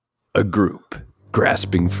A group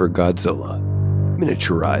grasping for Godzilla,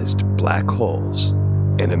 miniaturized black holes,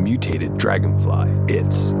 and a mutated dragonfly.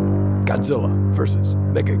 It's Godzilla vs.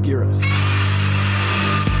 Megaguirus.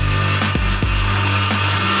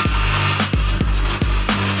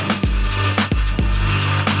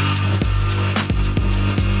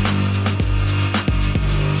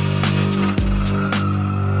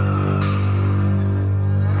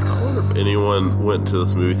 Anyone went to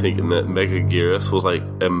this movie thinking that Megaguirus was like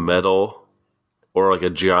a metal or like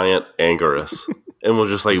a giant Anguirus and was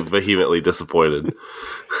just like vehemently disappointed.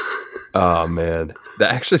 Oh man,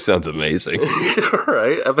 that actually sounds amazing.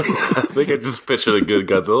 Right? I think I just pictured a good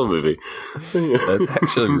Godzilla movie. That's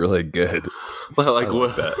actually really good. Like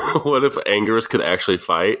what if Anguirus could actually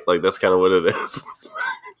fight? Like that's kind of what it is.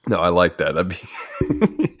 No, I like that.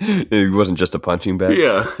 It wasn't just a punching bag.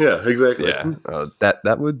 Yeah, exactly. Yeah,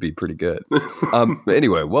 that would be pretty good.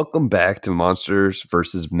 Anyway, welcome back to Monsters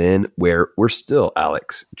vs. Men, where we're still,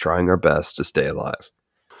 Alex, trying our best to stay alive.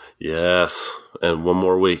 Yes, and one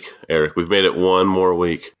more week, Eric. We've made it one more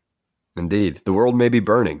week. Indeed. The world may be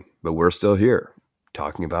burning, but we're still here.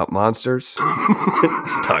 Talking about monsters.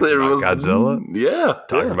 Talking about Godzilla. Yeah.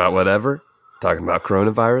 Talking about whatever. Talking about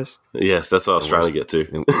coronavirus. Yes, that's what I was trying to get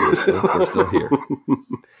to. We're still here.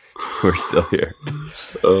 We're still here.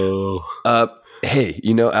 Oh. Hey,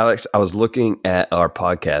 Alex, I was looking at our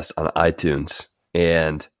podcast on iTunes,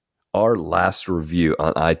 and our last review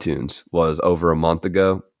on iTunes was over a month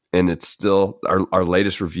ago, and it's still, our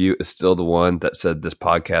latest review is still the one that said this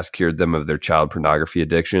podcast cured them of their child pornography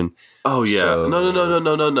addiction. Oh, yeah. So,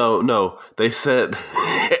 No. They said,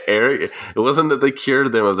 Eric, it wasn't that they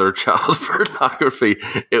cured them of their child pornography.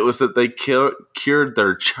 It was that they cured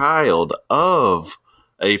their child of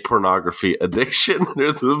a pornography addiction.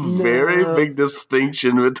 There's a very big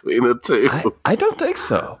distinction between the two. I don't think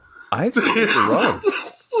so. I think you're wrong.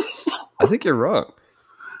 I think you're wrong.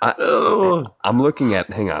 I'm looking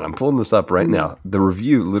at, hang on, I'm pulling this up right now. The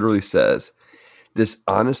review literally says, this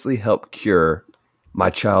honestly helped cure my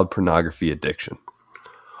child pornography addiction.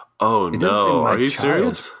 Oh, no. Are you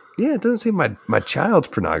serious? Yeah, it doesn't say my child's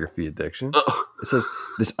pornography addiction. It says,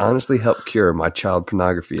 this honestly helped cure my child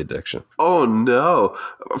pornography addiction. Oh, no.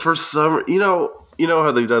 For some, you know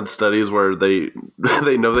how they've done studies where they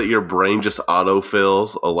know that your brain just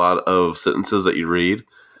autofills a lot of sentences that you read?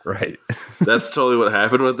 Right. That's totally what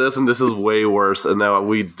happened with this, and this is way worse. And now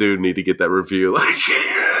we do need to get that review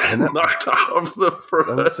knocked off the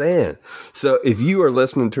front. I'm saying. So if you are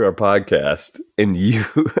listening to our podcast and you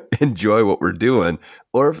enjoy what we're doing,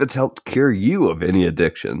 or if it's helped cure you of any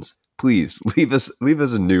addictions, please leave us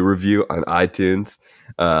a new review on iTunes,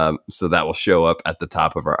 so that will show up at the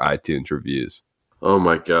top of our iTunes reviews. Oh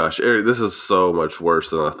my gosh, Eric, this is so much worse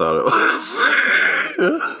than I thought it was.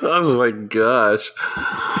 Oh my gosh.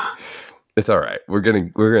 It's all right. We're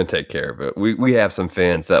gonna take care of it. We have some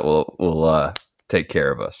fans that will take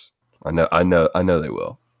care of us. I know they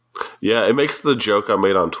will. Yeah, it makes the joke I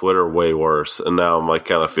made on Twitter way worse, and now I'm like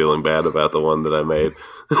kind of feeling bad about the one that I made.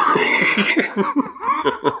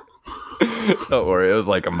 Don't worry, it was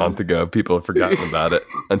like a month ago. People have forgotten about it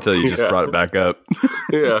until you just brought it back up.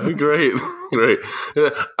 Yeah, great.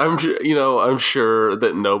 I'm sure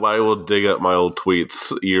that nobody will dig up my old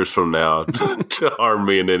tweets years from now to harm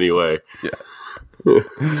me in any way. Yeah.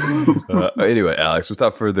 Anyway, Alex,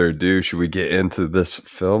 without further ado, should we get into this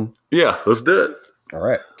film? Yeah, let's do it. All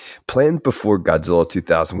right. Planned before Godzilla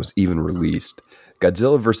 2000 was even released,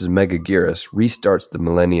 Godzilla vs. Megaguirus restarts the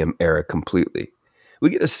Millennium era completely. We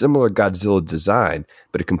get a similar Godzilla design,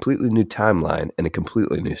 but a completely new timeline and a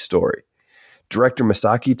completely new story. Director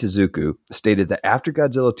Masaki Tezuka stated that after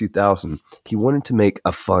Godzilla 2000, he wanted to make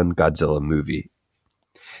a fun Godzilla movie.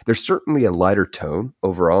 There's certainly a lighter tone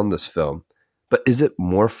overall in this film, but is it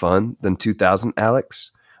more fun than 2000,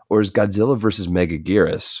 Alex? Or is Godzilla vs.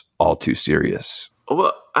 Megaguirus all too serious?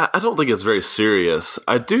 Well, I don't think it's very serious.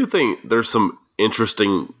 I do think there's some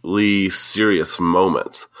interestingly serious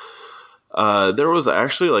moments. There was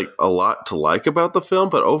actually like a lot to like about the film,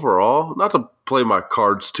 but overall, not to play my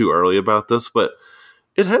cards too early about this, but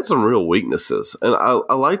it had some real weaknesses. And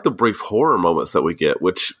I like the brief horror moments that we get,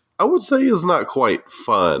 which I would say is not quite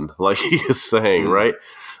fun, like he is saying, right?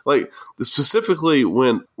 Like specifically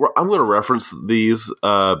when I'm going to reference these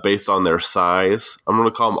based on their size. I'm going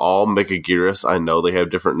to call them all Megaguirus. I know they have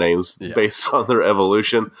different names based on their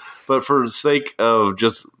evolution, but for the sake of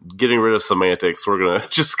just getting rid of semantics, we're going to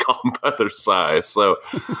just call them by their size. So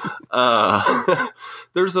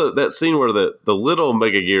there's that scene where the little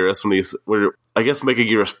Megaguirus, I guess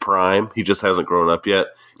Megaguirus Prime, he just hasn't grown up yet.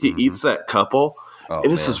 He eats that couple,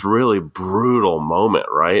 and it's this really brutal moment,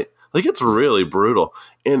 right? Like, it's really brutal.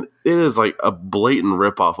 And it is like a blatant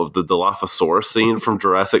ripoff of the Dilophosaurus scene from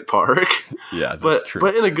Jurassic Park. Yeah, that's true.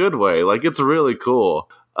 But in a good way. Like, it's really cool.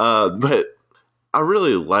 But I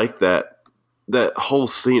really like that whole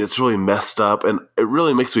scene. It's really messed up, and it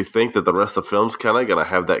really makes me think that the rest of the film's kind of going to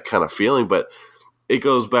have that kind of feeling. But it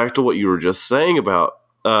goes back to what you were just saying about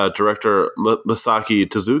director Masaki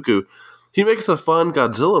Tezuka. He makes a fun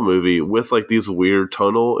Godzilla movie with like these weird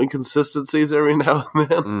tonal inconsistencies every now and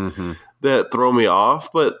then that throw me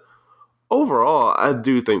off. But overall, I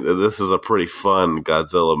do think that this is a pretty fun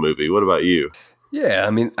Godzilla movie. What about you? Yeah, I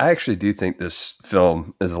mean, I actually do think this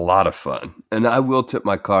film is a lot of fun. And I will tip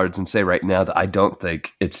my cards and say right now that I don't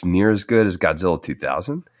think it's near as good as Godzilla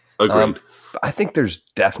 2000. Agreed. But I think there's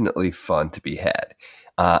definitely fun to be had.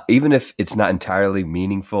 Even if it's not entirely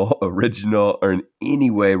meaningful, original, or in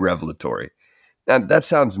any way revelatory. Now, that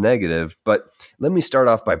sounds negative, but let me start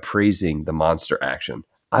off by praising the monster action.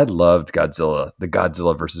 I loved Godzilla, the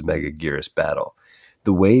Godzilla versus Megaguirus battle.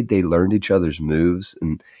 The way they learned each other's moves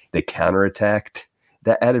and they counterattacked,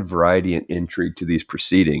 that added variety and intrigue to these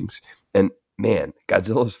proceedings. And man,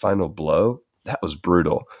 Godzilla's final blow, that was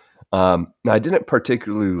brutal. Now, I didn't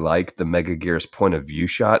particularly like the Megaguirus point of view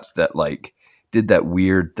shots that like did that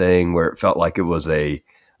weird thing where it felt like it was a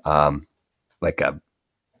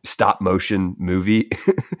stop motion movie.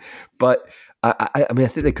 But I mean, I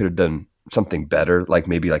think they could have done something better, like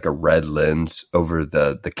maybe like a red lens over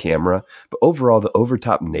the camera. But overall, the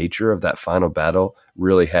overtop nature of that final battle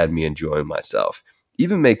really had me enjoying myself,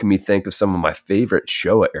 even making me think of some of my favorite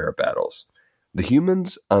Showa era battles. The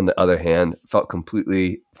humans, on the other hand, felt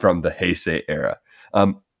completely from the Heisei era.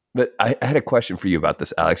 But I had a question for you about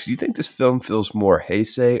this, Alex. Do you think this film feels more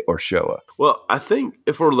Heisei or Showa? Well, I think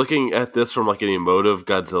if we're looking at this from like an emotive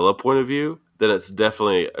Godzilla point of view, then it's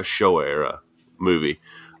definitely a Showa era movie.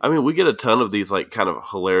 I mean, we get a ton of these like kind of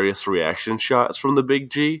hilarious reaction shots from the Big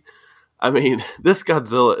G. I mean, this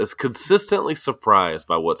Godzilla is consistently surprised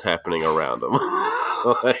by what's happening around him.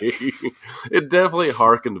 Like, it definitely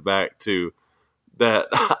harkened back to that.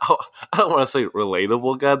 I don't want to say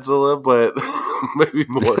relatable Godzilla, but maybe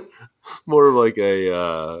more like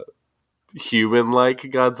a human-like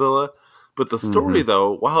Godzilla. But the story,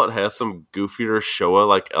 though, while it has some goofier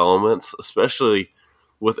Showa-like elements, especially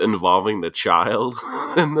with involving the child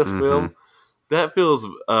in the film, that feels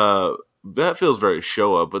very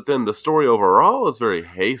Showa. But then the story overall is very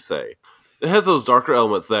Heisei. It has those darker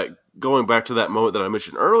elements that, going back to that moment that I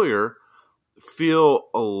mentioned earlier, feel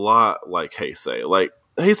a lot like Heisei. Like,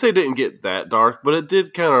 Heisei didn't get that dark, but it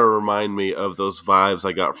did kind of remind me of those vibes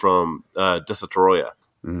I got from Destroya.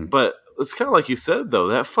 But it's kind of like you said, though,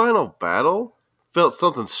 that final battle felt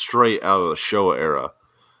something straight out of the Showa era.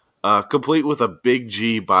 Complete with a Big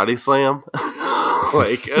G body slam.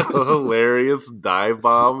 Like a hilarious dive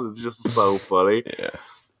bomb. It's just so funny. Yeah.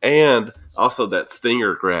 And also that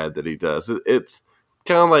stinger grab that he does. It's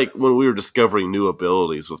kind of like when we were discovering new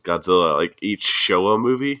abilities with Godzilla, like each Showa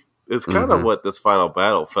movie. It's kind of what this final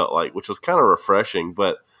battle felt like, which was kind of refreshing,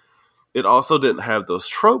 but it also didn't have those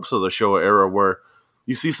tropes of the Showa era where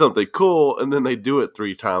you see something cool and then they do it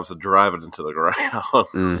 3 times and drive it into the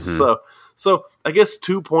ground. So I guess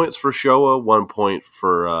 2 points for Showa, 1 point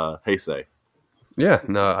for Heisei. Yeah,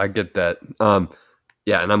 no, I get that.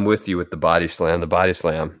 Yeah, and I'm with you with the body slam. The body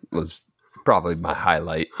slam was probably my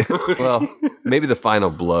highlight. Well, maybe the final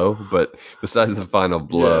blow, but besides the final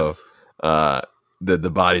blow, Yes. the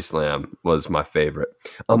body slam was my favorite.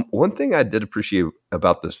 One thing I did appreciate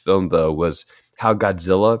about this film, though, was how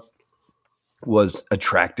Godzilla was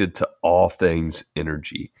attracted to all things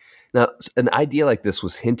energy. Now, an idea like this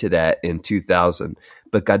was hinted at in 2000,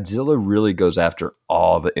 but Godzilla really goes after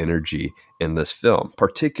all the energy in this film,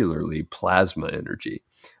 particularly plasma energy.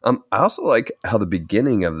 I also like how the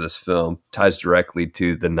beginning of this film ties directly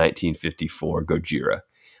to the 1954 Gojira.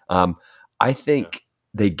 I think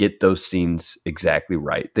they get those scenes exactly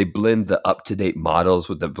right. They blend the up-to-date models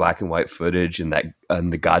with the black and white footage and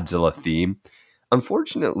the Godzilla theme.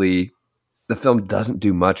 Unfortunately, the film doesn't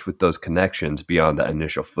do much with those connections beyond the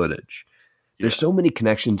initial footage. There's so many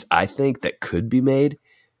connections, I think, that could be made.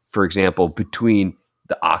 For example, between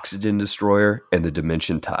the Oxygen Destroyer and the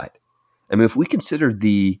Dimension Tide. I mean, if we consider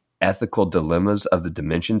the ethical dilemmas of the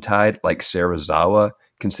Dimension Tide, like Serizawa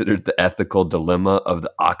considered the ethical dilemma of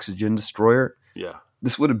the Oxygen Destroyer,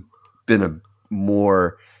 this would have been a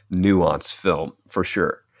more nuanced film for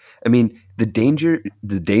sure. I mean, the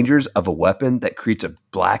dangers of a weapon that creates a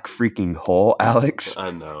black freaking hole, Alex,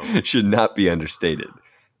 I know, should not be understated.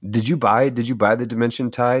 Did you buy the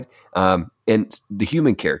Dimension Tide? And the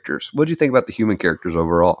human characters. What did you think about the human characters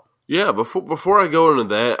overall? Yeah, before I go into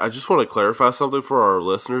that, I just want to clarify something for our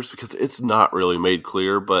listeners because it's not really made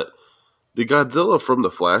clear, but the Godzilla from the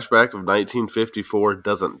flashback of 1954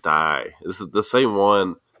 doesn't die. This is the same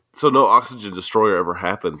one. So no oxygen destroyer ever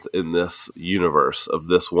happens in this universe of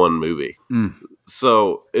this one movie. Mm.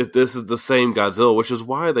 So if this is the same Godzilla, which is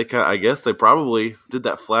why I guess they probably did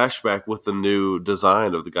that flashback with the new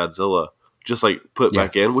design of the Godzilla, just like put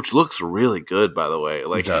back in, which looks really good, by the way.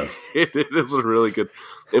 Like it does. It is a really good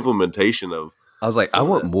implementation of. I was like, I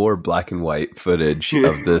want more black and white footage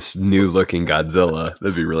of this new looking Godzilla.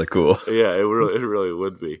 That'd be really cool. Yeah, it really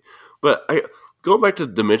would be. But going back to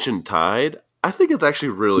Dimension Tide, I think it's actually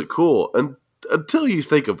really cool, and until you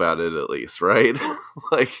think about it, at least, right?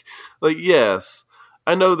 like yes,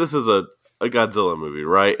 I know this is a Godzilla movie,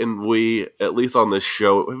 right? And we, at least on this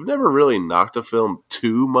show, have never really knocked a film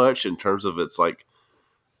too much in terms of its like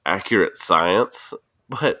accurate science.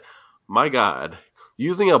 But my God,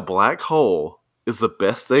 using a black hole is the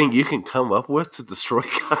best thing you can come up with to destroy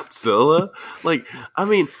Godzilla. Like, I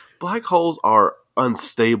mean, black holes are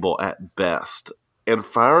unstable at best, and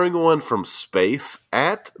firing one from space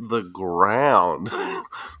at the ground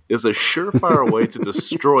is a surefire way to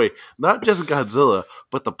destroy not just Godzilla,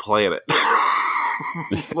 but the planet.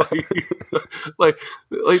 like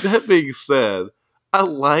that being said, I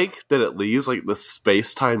like that it leaves like the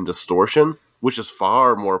space-time distortion, which is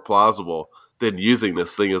far more plausible than using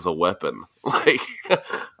this thing as a weapon. Like,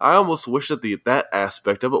 I almost wish that that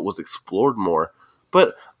aspect of it was explored more.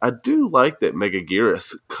 But I do like that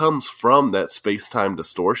Megaguirus comes from that space-time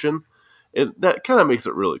distortion, and that kind of makes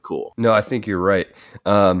it really cool. No, I think you're right.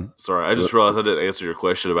 Sorry, I just realized I didn't answer your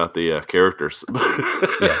question about the characters.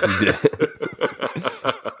 Yeah, you did.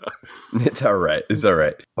 It's all right. It's all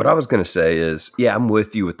right. What I was going to say is, yeah, I'm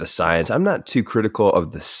with you with the science. I'm not too critical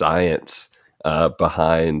of the science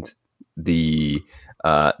behind the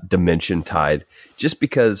Dimension Tide, just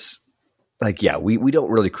because, like, yeah, we don't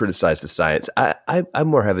really criticize the science. I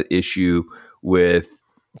more have an issue with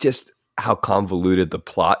just how convoluted the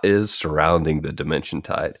plot is surrounding the Dimension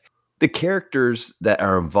Tide. The characters that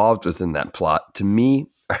are involved within that plot, to me,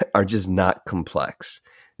 are just not complex.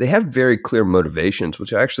 They have very clear motivations,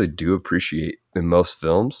 which I actually do appreciate in most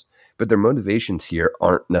films, but their motivations here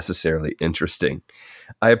aren't necessarily interesting.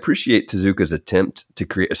 I appreciate Tezuka's attempt to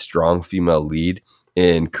create a strong female lead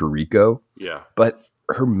in Kuriko. Yeah. But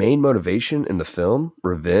her main motivation in the film,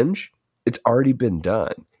 revenge, it's already been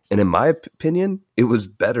done. And in my opinion, it was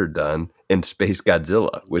better done in Space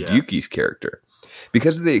Godzilla with Yuki's character.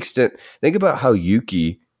 Because of the extent, think about how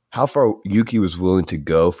far Yuki was willing to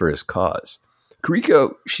go for his cause.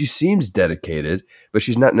 Kuriko, she seems dedicated, but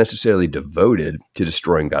she's not necessarily devoted to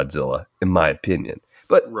destroying Godzilla, in my opinion.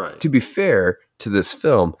 But to be fair to this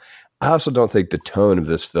film, I also don't think the tone of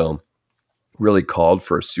this film really called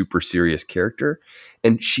for a super serious character.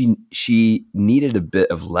 And she needed a bit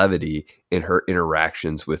of levity in her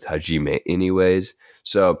interactions with Hajime anyways.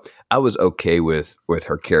 So I was okay with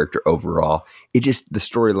her character overall. It just, the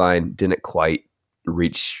storyline didn't quite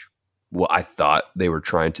reach what I thought they were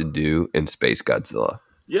trying to do in Space Godzilla.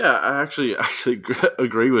 Yeah, I actually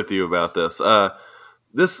agree with you about this.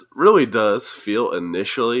 This really does feel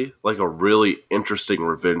initially like a really interesting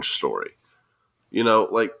revenge story. You know,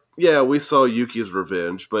 like, yeah, we saw Yuki's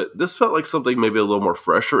revenge, but this felt like something maybe a little more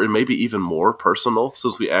fresher and maybe even more personal,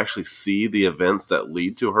 since we actually see the events that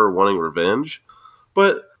lead to her wanting revenge.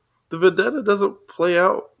 But the vendetta doesn't play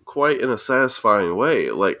out quite in a satisfying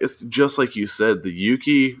way. Like, it's just like you said, the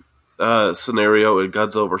Yuki scenario in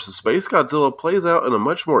Godzilla vs. Space Godzilla plays out in a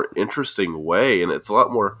much more interesting way, and it's a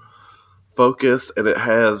lot more focused, and it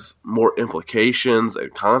has more implications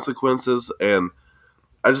and consequences. And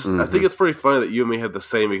I think it's pretty funny that you and me had the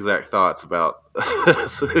same exact thoughts about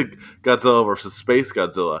Godzilla versus Space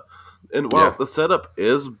Godzilla. And while the setup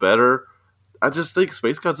is better, I just think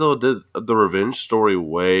Space Godzilla did the revenge story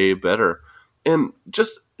way better. And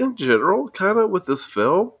just in general, kind of with this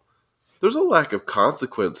film, there's a lack of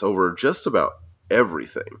consequence over just about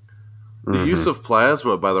everything. The use of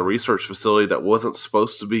plasma by the research facility that wasn't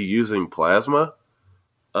supposed to be using plasma,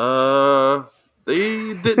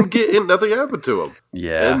 they didn't get in, nothing happened to them.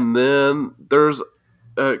 Yeah. And then there's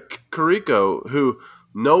Kuriko, who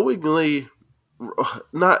knowingly,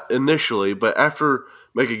 not initially, but after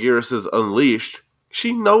Megaguirus is unleashed,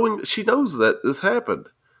 she knows that this happened.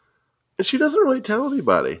 And she doesn't really tell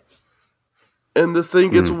anybody. And this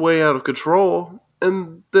thing gets way out of control,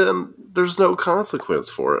 and then there's no consequence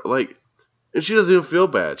for it. Like, and she doesn't even feel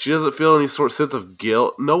bad. She doesn't feel any sort of sense of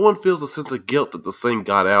guilt. No one feels a sense of guilt that this thing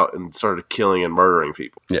got out and started killing and murdering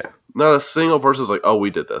people. Yeah. Not a single person's like, "Oh, we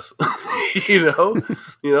did this," you know.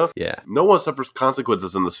 Yeah. No one suffers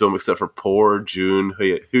consequences in this film except for poor Jun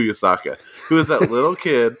Huyasaka, who is that little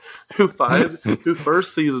kid who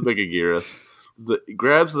first sees Megaguirus,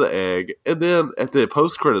 grabs the egg, and then at the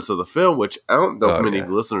post credits of the film, which I don't know if many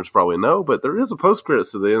listeners probably know, but there is a post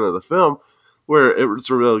credits to the end of the film where it's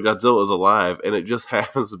revealed Godzilla is alive, and it just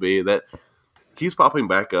happens to be that he's popping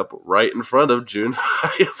back up right in front of Jun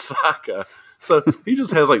Hayasaka. So he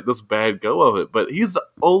just has like this bad go of it, but he's the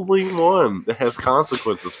only one that has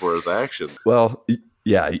consequences for his actions. Well,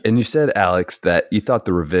 yeah, and you said, Alex, that you thought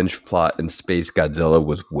the revenge plot in Space Godzilla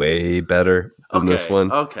was way better than this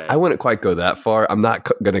one. Okay. I wouldn't quite go that far. I'm not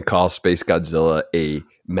going to call Space Godzilla a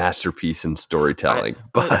masterpiece in storytelling.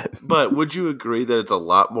 But would you agree that it's a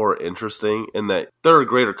lot more interesting and that there are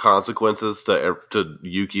greater consequences to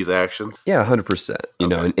Yuki's actions? Yeah, 100%. You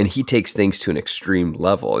know, and he takes things to an extreme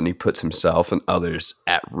level, and he puts himself and others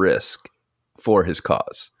at risk for his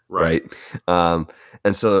cause. Right.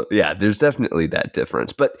 And so, yeah, there's definitely that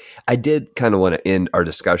difference. But I did kind of want to end our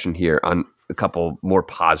discussion here on a couple more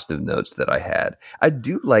positive notes that I had. I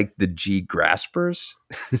do like the G Graspers.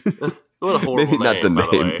 What a horrible Maybe name, not the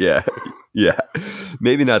name. Yeah.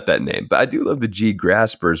 Maybe not that name. But I do love the G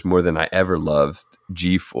Graspers more than I ever loved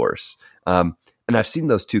G Force. And I've seen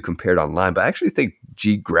those two compared online, but I actually think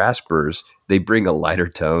G Graspers, they bring a lighter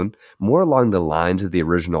tone, more along the lines of the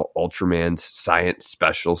original Ultraman's Science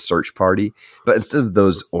Special Search Party. But instead of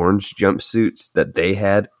those orange jumpsuits that they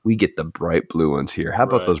had, we get the bright blue ones here. How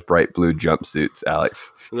about those bright blue jumpsuits,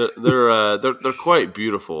 Alex? They're quite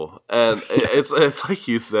beautiful, and it's like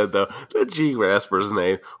you said though, the G Graspers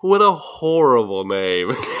name. What a horrible name!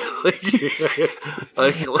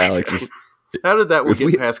 like Alex. How did that one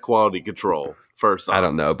get past quality control? First off, I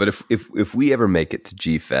don't know, but if we ever make it to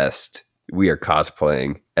G Fest, we are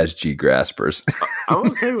cosplaying as G Graspers. I'm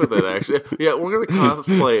okay with it, actually. Yeah, we're gonna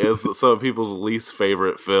cosplay as some of people's least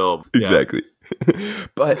favorite film. Exactly.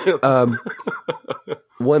 But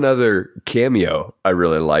one other cameo I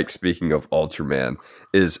really like, speaking of Ultraman,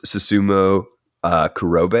 is Susumu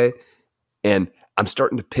Kurobe, and I'm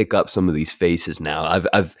starting to pick up some of these faces now.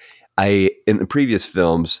 I in the previous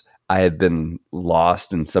films, I had been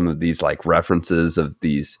lost in some of these like references of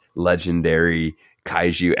these legendary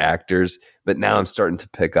kaiju actors, but now I'm starting to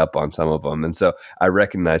pick up on some of them. And so I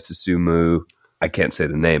recognize Susumu. I can't say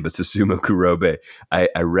the name, but Susumu Kurobe. I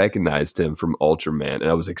recognized him from Ultraman, and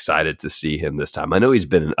I was excited to see him this time. I know he's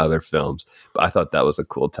been in other films, but I thought that was a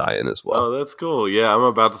cool tie-in as well. Oh, that's cool. Yeah, I'm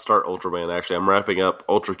about to start Ultraman, actually. I'm wrapping up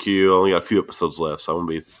Ultra Q. I only got a few episodes left, so I'm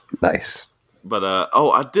going to be... Nice. But,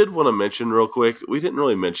 I did want to mention real quick, we didn't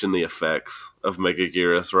really mention the effects of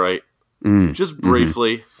Megaguirus, right? Just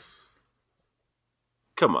briefly. Mm-hmm.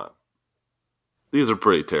 Come on. These are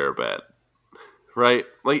pretty bad, right?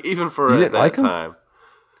 Like, even for at that time.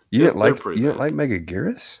 You didn't like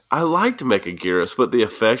Megaguirus? I liked Megaguirus, but the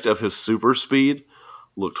effect of his super speed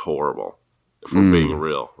looked horrible, if we're being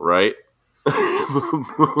real, right?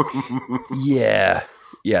 Yeah,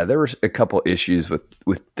 there were a couple issues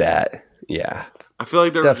with that. Yeah, I feel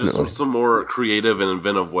like there were just some more creative and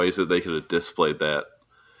inventive ways that they could have displayed that.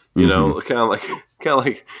 You know, kind of like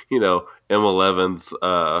M11's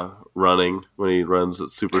running when he runs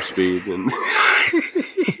at super speed, and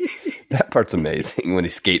that part's amazing when he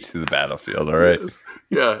skates through the battlefield. All right,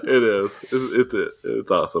 yeah, it is.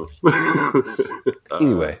 It's awesome.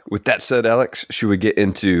 Anyway, with that said, Alex, should we get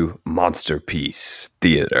into Monsterpiece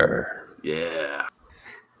Theater? Yeah.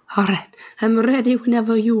 All right, I'm ready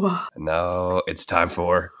whenever you are. No, it's time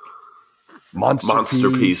for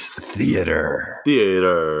Monsterpiece Theater.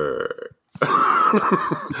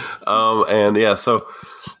 And yeah, so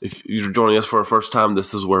if you're joining us for our first time,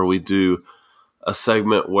 this is where we do a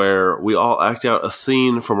segment where we all act out a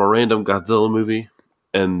scene from a random Godzilla movie,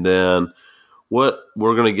 and then what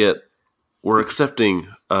we're going to get, we're accepting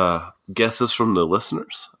guesses from the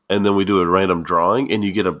listeners, and then we do a random drawing, and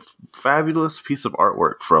you get a fabulous piece of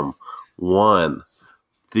artwork from one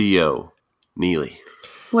Theo Neely.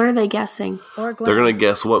 What are they guessing? They're going to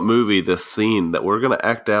guess what movie this scene that we're going to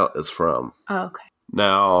act out is from. Oh, okay.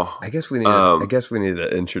 Now, I guess we need to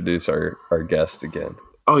introduce our guest again.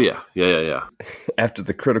 Oh yeah. After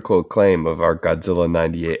the critical acclaim of our Godzilla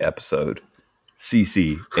 98 episode,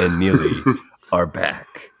 Cece and Neely are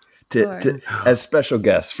back as special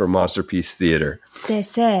guests for Monsterpiece Theater.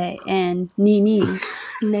 Cece and Nini.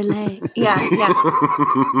 Nele. Yeah.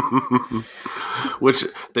 Which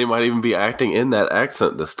they might even be acting in that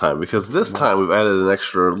accent this time, because this time we've added an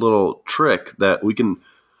extra little trick that we can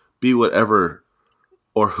be whatever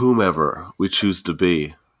or whomever we choose to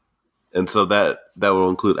be And so that will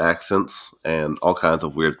include accents and all kinds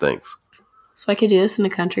of weird things. So I could do this in a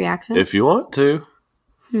country accent? If you want to.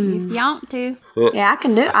 If you want to. Yeah,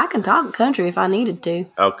 I can talk country if I needed to.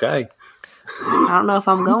 Okay. I don't know if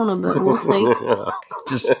I'm gonna, but we'll see.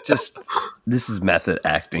 Just this is method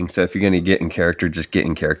acting. So if you're going to get in character, just get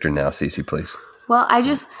in character now, Cece, please. Well, I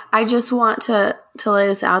just want to lay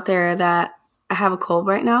this out there that I have a cold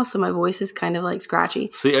right now, so my voice is kind of like scratchy.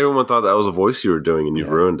 See, everyone thought that was a voice you were doing, and you've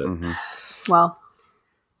ruined it. Mm-hmm. Well,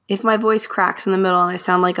 if my voice cracks in the middle and I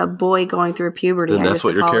sound like a boy going through puberty, Then I that's just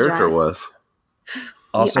what your apologize. character was.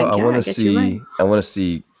 Also, I I want get to you see. right. I want to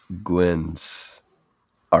see Gwen's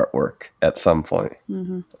artwork at some point.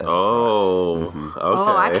 Oh, okay.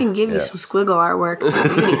 Oh, I can give you some squiggle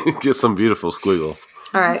artwork. Get some beautiful squiggles.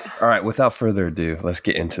 All right. All right. Without further ado, let's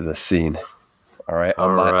get into the scene. All right.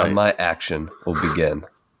 On my action, we'll begin.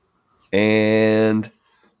 And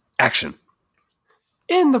action.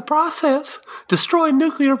 In the process, destroying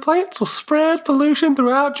nuclear plants will spread pollution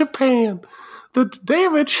throughout Japan. The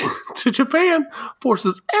damage to Japan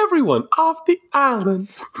forces everyone off the island.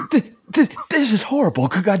 This is horrible.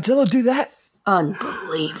 Could Godzilla do that?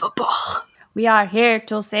 Unbelievable. We are here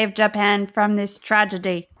to save Japan from this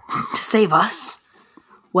tragedy. To save us?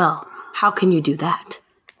 Well, how can you do that?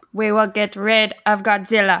 We will get rid of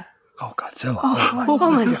Godzilla. Oh, Godzilla. Oh my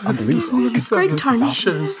God. Unbelievable. Great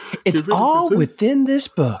tarnation. It's all within this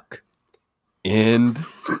book. End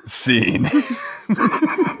scene.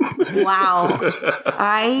 Wow.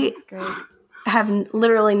 I have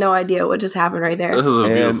literally no idea what just happened right there. This is a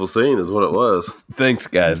beautiful scene, is what it was. Thanks,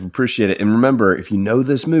 guys. Appreciate it. And remember, if you know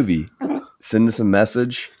this movie, send us a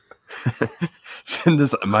message. Send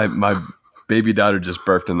us my baby daughter just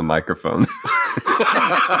burped in the microphone.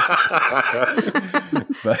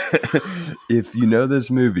 But if you know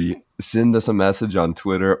this movie, send us a message on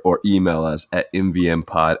Twitter or email us at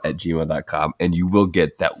mvmpod@gmail.com, and you will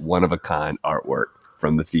get that one-of-a-kind artwork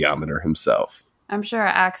from the theometer himself. I'm sure our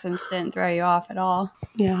accents didn't throw you off at all.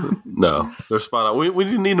 Yeah. No, they're spot on.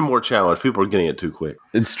 We need a more challenge. People are getting it too quick.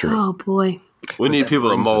 It's true. Oh boy. We need people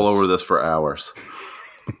to brings mull us- over this for hours.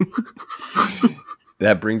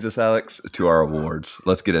 That brings us, Alex, to our awards.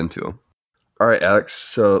 Let's get into them. All right, Alex,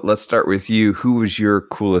 so let's start with you. Who was your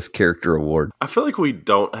coolest character award? I feel like we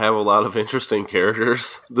don't have a lot of interesting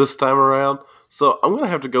characters this time around, so I'm going to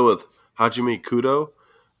have to go with Hajime Kudo.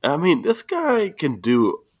 I mean, this guy can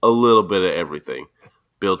do a little bit of everything.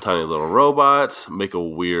 Build tiny little robots, make a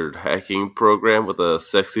weird hacking program with a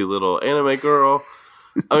sexy little anime girl.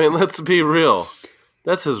 I mean, let's be real.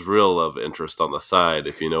 That's his real love interest on the side,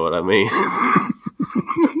 if you know what I mean.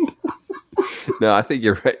 No, I think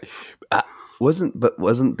you're right. Wasn't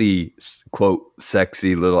the quote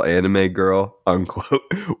sexy little anime girl unquote?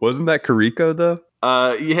 Wasn't that Kariko though?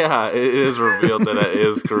 Yeah, it is revealed that it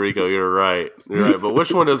is Kariko. You're right. But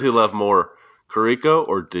which one does he love more, Kariko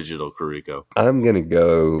or digital Kariko? I'm gonna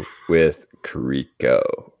go with Kariko,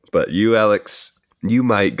 but you, Alex, you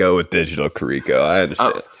might go with digital Kariko. I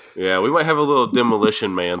understand. Yeah, we might have a little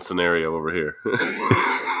Demolition Man scenario over here.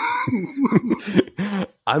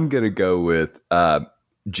 I'm gonna go with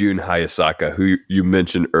Jun Hayasaka, who you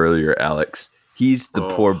mentioned earlier, Alex. He's the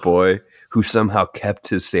poor boy who somehow kept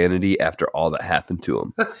his sanity after all that happened to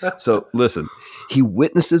him. So listen, he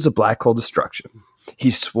witnesses a black hole destruction.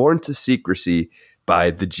 He's sworn to secrecy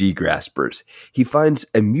by the G-Graspers. He finds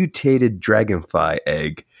a mutated dragonfly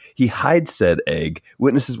egg. He hides said egg,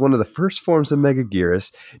 witnesses one of the first forms of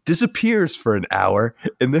Megaguirus, disappears for an hour,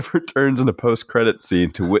 and then returns in a post-credit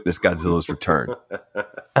scene to witness Godzilla's return.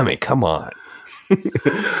 I mean, come on.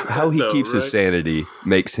 How he keeps his sanity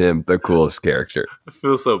makes him the coolest character. I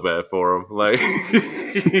feel so bad for him. Like,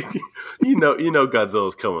 you know,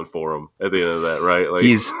 Godzilla's coming for him at the end of that, right? Like,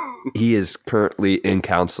 he is currently in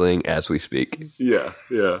counseling as we speak. Yeah,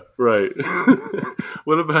 right.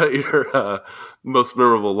 What about your most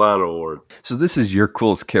memorable line award? So this is your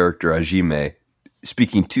coolest character, Hajime,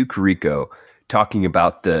 speaking to Kariko, talking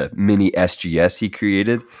about the mini SGS he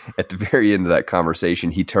created. At the very end of that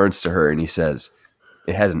conversation, he turns to her and he says,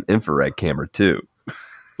 "It has an infrared camera too."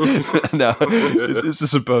 Now, this is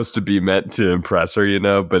supposed to be meant to impress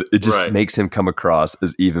her, but it just makes him come across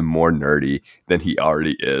as even more nerdy than he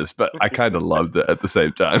already is. But I kind of loved it at the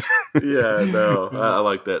same time. Yeah, no, I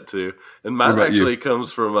like that too. And mine actually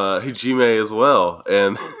comes from Hajime as well.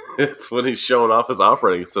 And it's when he's showing off his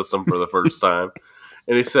operating system for the first time.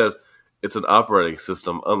 And he says, "It's an operating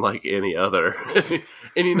system unlike any other."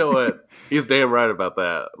 And you know what? He's damn right about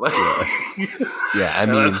that. Yeah, I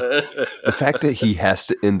mean, the fact that he has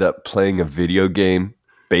to end up playing a video game,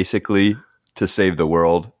 basically, to save the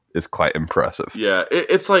world is quite impressive. Yeah,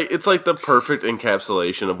 it's like the perfect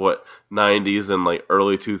encapsulation of what 90s and like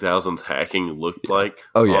early 2000s hacking looked like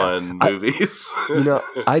on movies.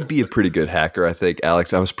 I'd be a pretty good hacker, I think,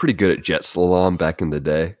 Alex. I was pretty good at jet slalom back in the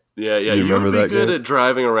day. Yeah, you would be good at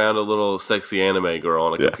driving around a little sexy anime girl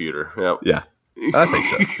on a computer. Yep. Yeah, I think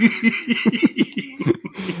so.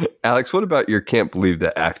 Alex, what about your Can't Believe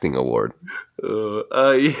the Acting Award?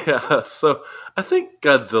 Yeah, so I think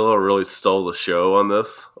Godzilla really stole the show on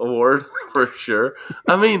this award, for sure.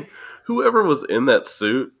 I mean, whoever was in that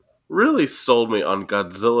suit really sold me on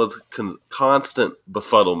Godzilla's constant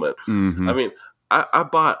befuddlement. Mm-hmm. I mean, I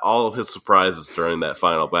bought all of his surprises during that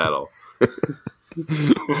final battle.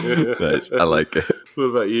 Nice. I like it. What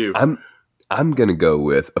about you? I'm gonna go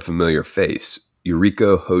with a familiar face,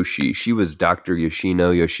 Yuriko Hoshi. She was Dr.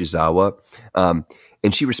 Yoshino Yoshizawa,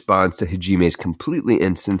 and she responds to Hajime's completely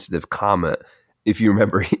insensitive comment. If you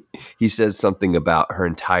remember, he says something about her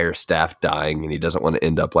entire staff dying, and he doesn't want to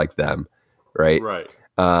end up like them, right? Right.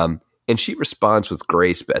 And she responds with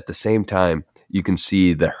grace, but at the same time, you can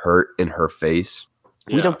see the hurt in her face.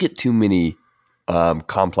 Yeah. We don't get too many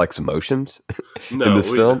complex emotions in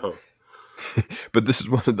this film. Don't. But this is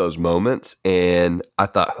one of those moments, and I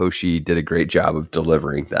thought Hoshi did a great job of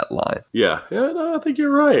delivering that line. Yeah, no, I think you're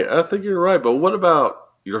right. But what about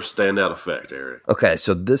your standout effect, Eric? Okay,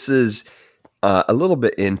 so this is a little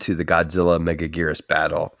bit into the Godzilla Megaguirus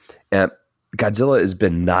battle. And Godzilla has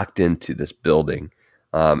been knocked into this building,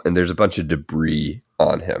 and there's a bunch of debris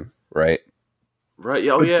on him, right? Right,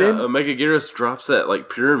 yeah, Megaguirus drops that like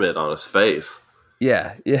pyramid on his face.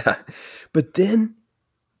 Yeah. But then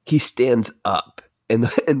he stands up, and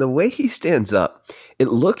the way he stands up, it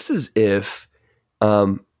looks as if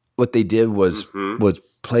what they did was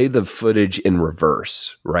play the footage in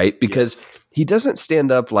reverse, right? Because he doesn't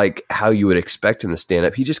stand up like how you would expect him to stand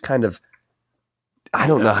up. He just kind of, I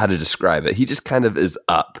don't know how to describe it. He just kind of is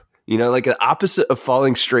up, like the opposite of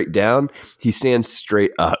falling straight down. He stands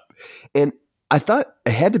straight up, and I thought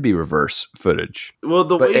it had to be reverse footage. Well,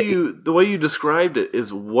 the way you described it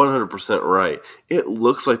is 100% right. It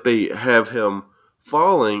looks like they have him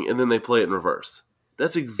falling and then they play it in reverse.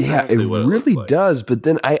 That's exactly what it really looks like. does. But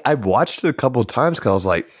then I watched it a couple of times because I was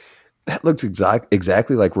like, that looks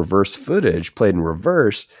exactly like reverse footage played in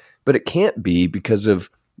reverse, but it can't be because of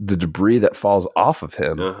the debris that falls off of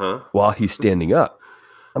him while he's standing up.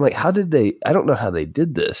 I'm like, I don't know how they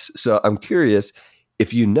did this. So I'm curious.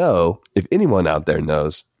 If if anyone out there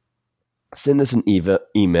knows, send us an email,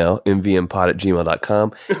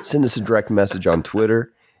 mvmpod@gmail.com. Send us a direct message on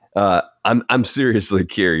Twitter. I'm seriously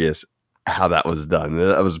curious how that was done.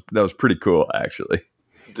 That was pretty cool, actually.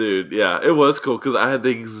 Dude, yeah, it was cool because I had the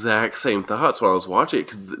exact same thoughts when I was watching it.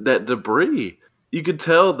 Because that debris, you could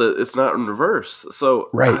tell that it's not in reverse. So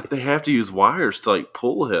they have to use wires to like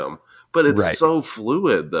pull him. But it's so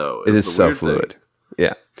fluid, though. It is so fluid.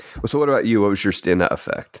 Yeah. Well, so what about you? What was your standout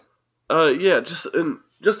effect? Just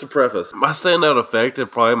to preface, my standout effect and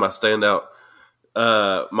probably my standout,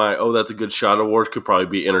 that's a good shot award could probably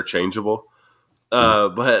be interchangeable.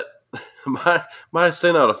 But my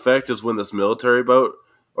standout effect is when this military boat,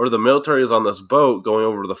 or the military is on this boat going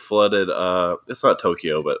over the flooded, it's not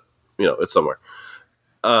Tokyo, but it's somewhere.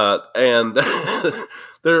 And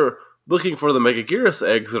they're looking for the Megaguirus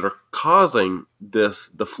eggs that are causing the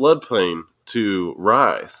floodplain to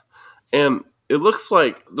rise. And it looks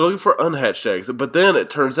like they're looking for unhatched eggs, but then it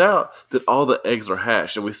turns out that all the eggs are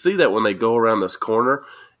hatched. And we see that when they go around this corner,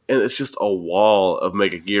 and it's just a wall of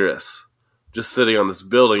Megaguirus just sitting on this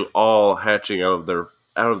building, all hatching out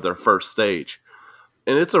of their first stage.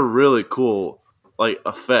 And it's a really cool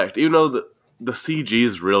effect. Even though the CG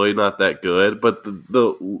is really not that good, but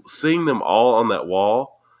the seeing them all on that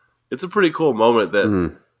wall, it's a pretty cool moment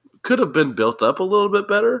that could have been built up a little bit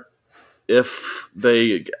better if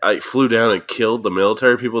they flew down and killed the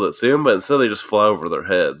military people that see them, but instead they just fly over their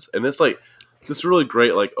heads. And it's like this really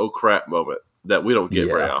great, oh crap moment that we don't get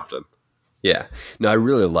very often. Yeah. No, I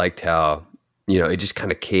really liked how, it just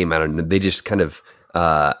kind of came out and they just kind of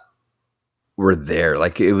were there.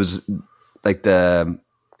 Like it was like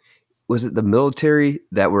was it the military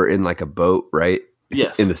that were in a boat, right?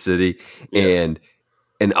 Yes. In the city. Yes.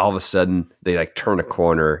 And all of a sudden, they turn a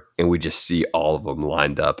corner, and we just see all of them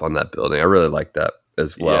lined up on that building. I really like that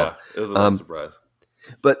as well. Yeah, it was a nice surprise.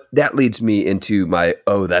 But that leads me into my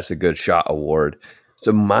that's a good shot award.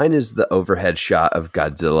 So mine is the overhead shot of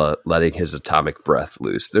Godzilla letting his atomic breath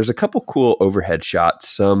loose. There's a couple cool overhead shots,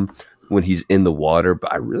 some when he's in the water,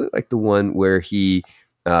 but I really like the one where he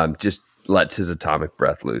just lets his atomic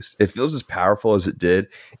breath loose. It feels as powerful as it did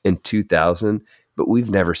in 2000, but we've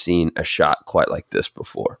never seen a shot quite like this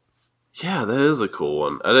before. Yeah, that is a cool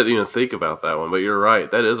one. I didn't even think about that one, but you're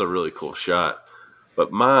right. That is a really cool shot.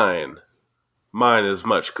 But mine is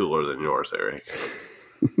much cooler than yours, Eric.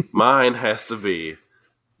 Mine has to be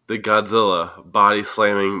the Godzilla body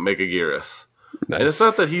slamming Megaguirus. Nice. And it's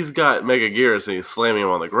not that he's got Megaguirus and he's slamming him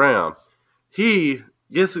on the ground. He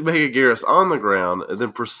gets Megaguirus on the ground and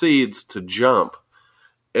then proceeds to jump.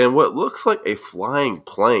 And what looks like a flying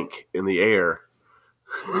plank in the air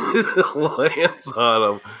lands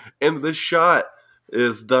on him. And the shot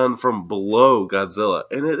is done from below Godzilla.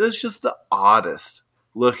 And it is just the oddest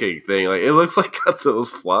looking thing. Like, it looks like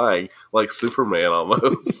Godzilla's flying like Superman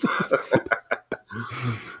almost.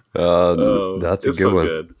 That's a good one.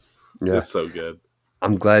 Good. Yeah. It's so good.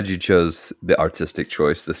 I'm glad you chose the artistic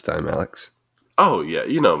choice this time, Alex. Oh, yeah.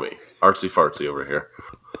 You know me. Artsy fartsy over here.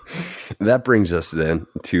 That brings us then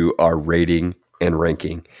to our rating and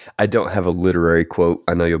ranking. I don't have a literary quote.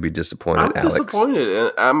 I know you'll be disappointed, I'm Alex.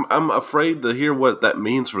 disappointed, and I'm afraid to hear what that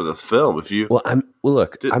means for this film. If you I'm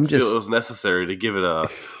didn't just feel it was necessary to give it a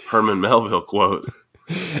Herman Melville quote.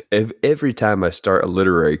 if every time I start a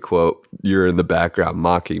literary quote, you're in the background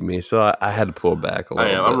mocking me, so I had to pull back a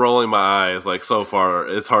little bit. I'm rolling my eyes. Like, so far,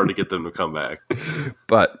 it's hard to get them to come back.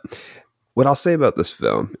 But what I'll say about this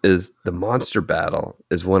film is the monster battle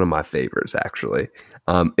is one of my favorites, actually.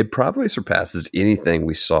 It probably surpasses anything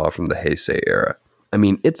we saw from the Heisei era. I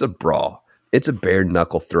mean, it's a brawl. It's a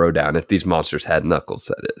bare-knuckle throwdown, if these monsters had knuckles,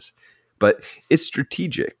 that is. But it's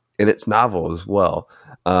strategic, and it's novel as well.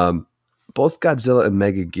 Both Godzilla and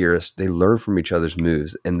Megaguirus, they learn from each other's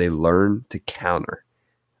moves, and they learn to counter.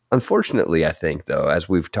 Unfortunately, I think, though, as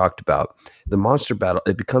we've talked about, the monster battle,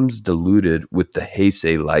 it becomes diluted with the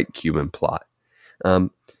Heisei-like human plot.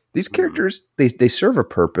 These characters, they serve a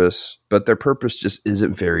purpose, but their purpose just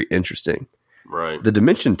isn't very interesting. Right. The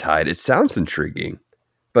Dimension Tide, it sounds intriguing,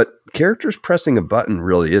 but characters pressing a button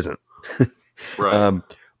really isn't. Right.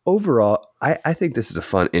 Overall, I think this is a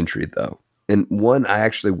fun entry, though, and one I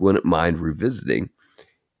actually wouldn't mind revisiting.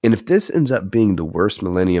 And if this ends up being the worst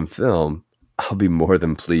Millennium film, I'll be more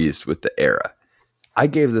than pleased with the era. I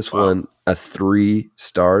gave this one a 3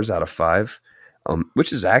 stars out of 5,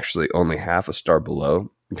 which is actually only half a star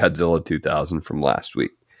below Godzilla 2000 from last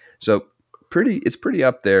week. So it's pretty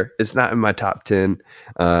up there. It's not in my top 10,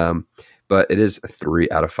 but it is a 3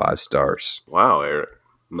 out of 5 stars. Wow, Eric.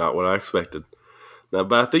 Not what I expected. Now,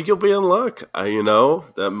 but I think you'll be in luck.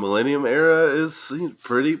 That Millennium era is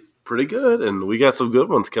pretty good, and we got some good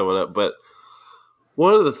ones coming up. But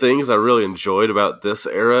one of the things I really enjoyed about this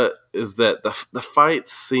era is that the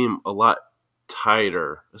fights seem a lot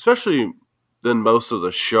tighter, especially than most of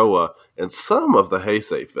the Showa and some of the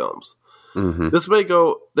Heisei films. Mm-hmm.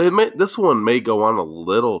 This one may go on a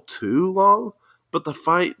little too long, but the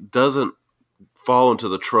fight doesn't fall into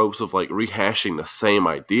the tropes of like rehashing the same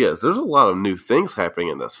ideas. There's a lot of new things happening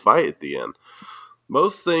in this fight at the end.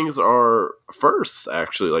 Most things are firsts,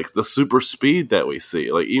 actually, like the super speed that we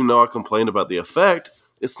see. Like, even though I complained about the effect,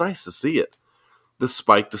 it's nice to see it. The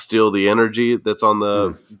spike to steal the energy that's on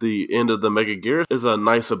the end of the Megaguirus is a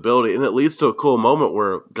nice ability, and it leads to a cool moment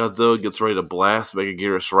where Godzilla gets ready to blast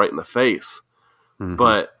Megaguirus right in the face. Mm-hmm.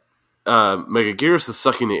 But Megaguirus is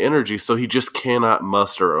sucking the energy, so he just cannot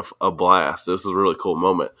muster a blast. This is a really cool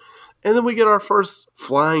moment. And then we get our first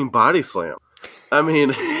flying body slam. I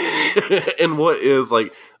mean, and what is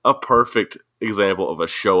like a perfect example of a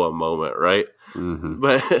Showa moment, right? Mm-hmm.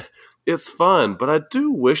 But it's fun, but I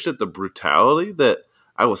do wish that the brutality that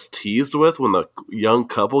I was teased with when the young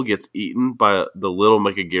couple gets eaten by the little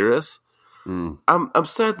Megaguirus, I'm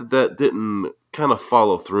sad that didn't kind of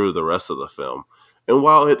follow through the rest of the film. And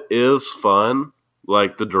while it is fun,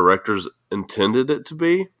 like the directors intended it to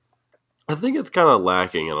be, I think it's kind of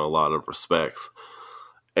lacking in a lot of respects.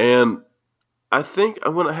 And I think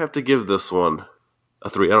I'm going to have to give this one a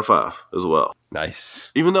 3 out of 5 as well. Nice.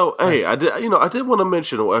 Even though, hey, I did want to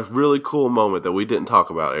mention a really cool moment that we didn't talk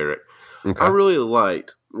about, Eric. Okay. I really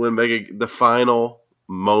liked when the final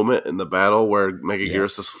moment in the battle where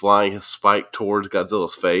Megaguirus is flying his spike towards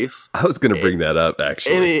Godzilla's face. I was going to bring that up,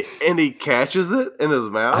 actually. And he catches it in his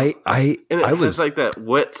mouth. And it has like that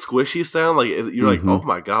wet, squishy sound. Like you're like, oh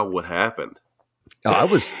my god, what happened? I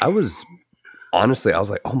was honestly, I was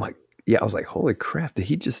like, I was like, holy crap! Did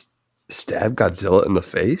he just stab Godzilla in the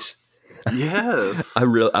face? Yes, I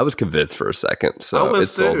was convinced for a second. So I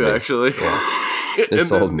was too, actually. Yeah. It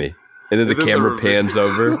sold me. And then the camera pans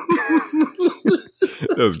over.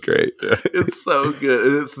 That was great. It's so good.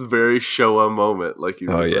 And it's a very Showa moment, like you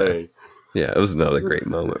were saying. Yeah, it was another great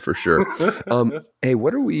moment for sure. Hey,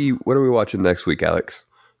 what are we watching next week, Alex?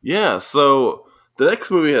 Yeah, so the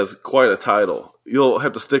next movie has quite a title. You'll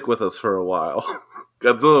have to stick with us for a while.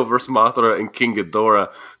 Godzilla vs. Mothra and King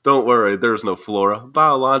Ghidorah. Don't worry, there's no Flora.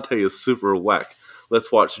 Biollante is super whack.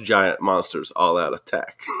 Let's watch giant monsters all out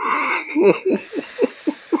attack.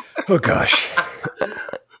 Oh, gosh.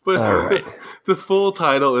 But All right. the full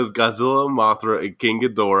title is Godzilla, Mothra, and King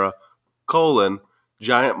Ghidorah,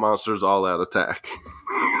 giant monsters all out attack.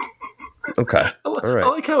 Okay. All right. I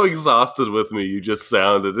like how exhausted with me you just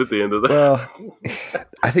sounded at the end of that. Well,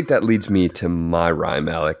 I think that leads me to my rhyme,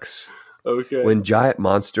 Alex. Okay. When giant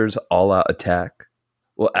monsters all out attack,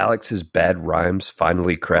 will Alex's bad rhymes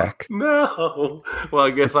finally crack? No. Well,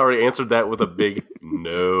 I guess I already answered that with a big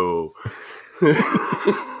no.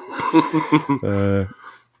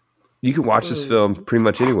 You can watch this film pretty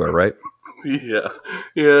much anywhere, right? Yeah.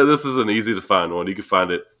 Yeah, this is an easy to find one. You can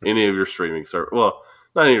find it any of your streaming services. Well,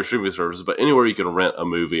 not any of your streaming services, but anywhere you can rent a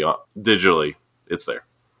movie digitally, it's there.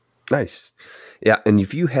 Nice. Yeah, and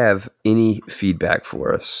if you have any feedback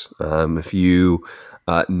for us, if you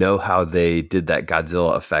know how they did that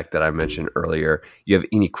Godzilla effect that I mentioned earlier, you have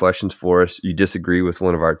any questions for us, you disagree with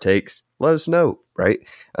one of our takes, let us know, right?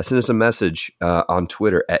 Send us a message on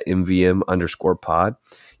Twitter at MVM_pod.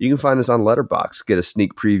 You can find us on Letterboxd, get a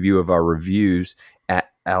sneak preview of our reviews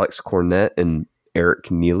at Alex Cornett and Eric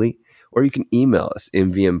Keneally, or you can email us,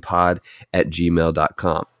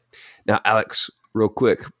 mvmpod@gmail.com. Now, Alex, real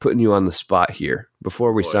quick, putting you on the spot here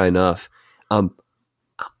before we sign off. I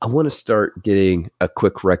want to start getting a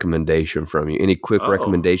quick recommendation from you. Any quick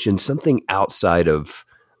recommendations? Something outside of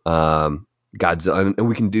Godzilla, and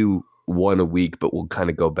we can do one a week, but we'll kind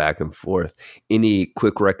of go back and forth. Any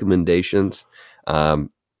quick recommendations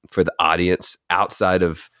for the audience outside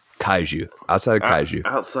of kaiju? Outside of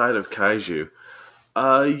kaiju.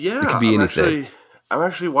 Yeah, it could be anything. I'm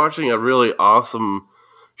actually watching a really awesome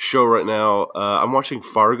show right now. I'm watching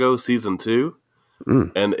Fargo season 2,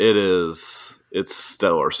 and it's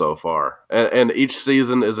stellar so far. And each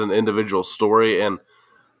season is an individual story. And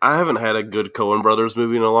I haven't had a good Coen Brothers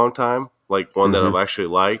movie in a long time, like one that I've actually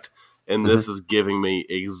liked. And this is giving me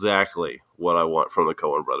exactly what I want from the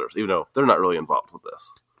Coen Brothers, even though they're not really involved with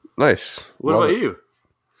this. Nice. What about you?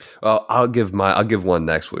 Well, I'll give one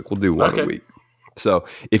next week. We'll do one a week. So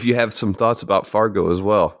if you have some thoughts about Fargo as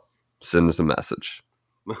well, send us a message.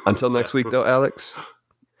 Until next week, though, Alex,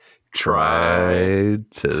 try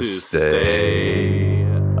to stay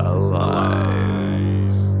alive.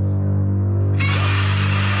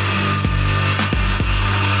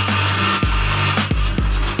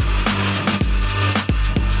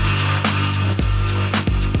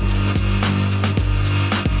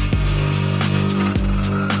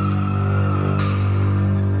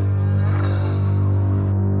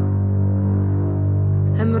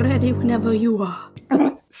 I'm ready whenever you are.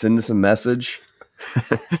 Send us a message.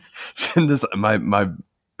 Send us. My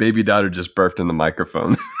baby daughter just burped in the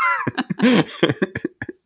microphone.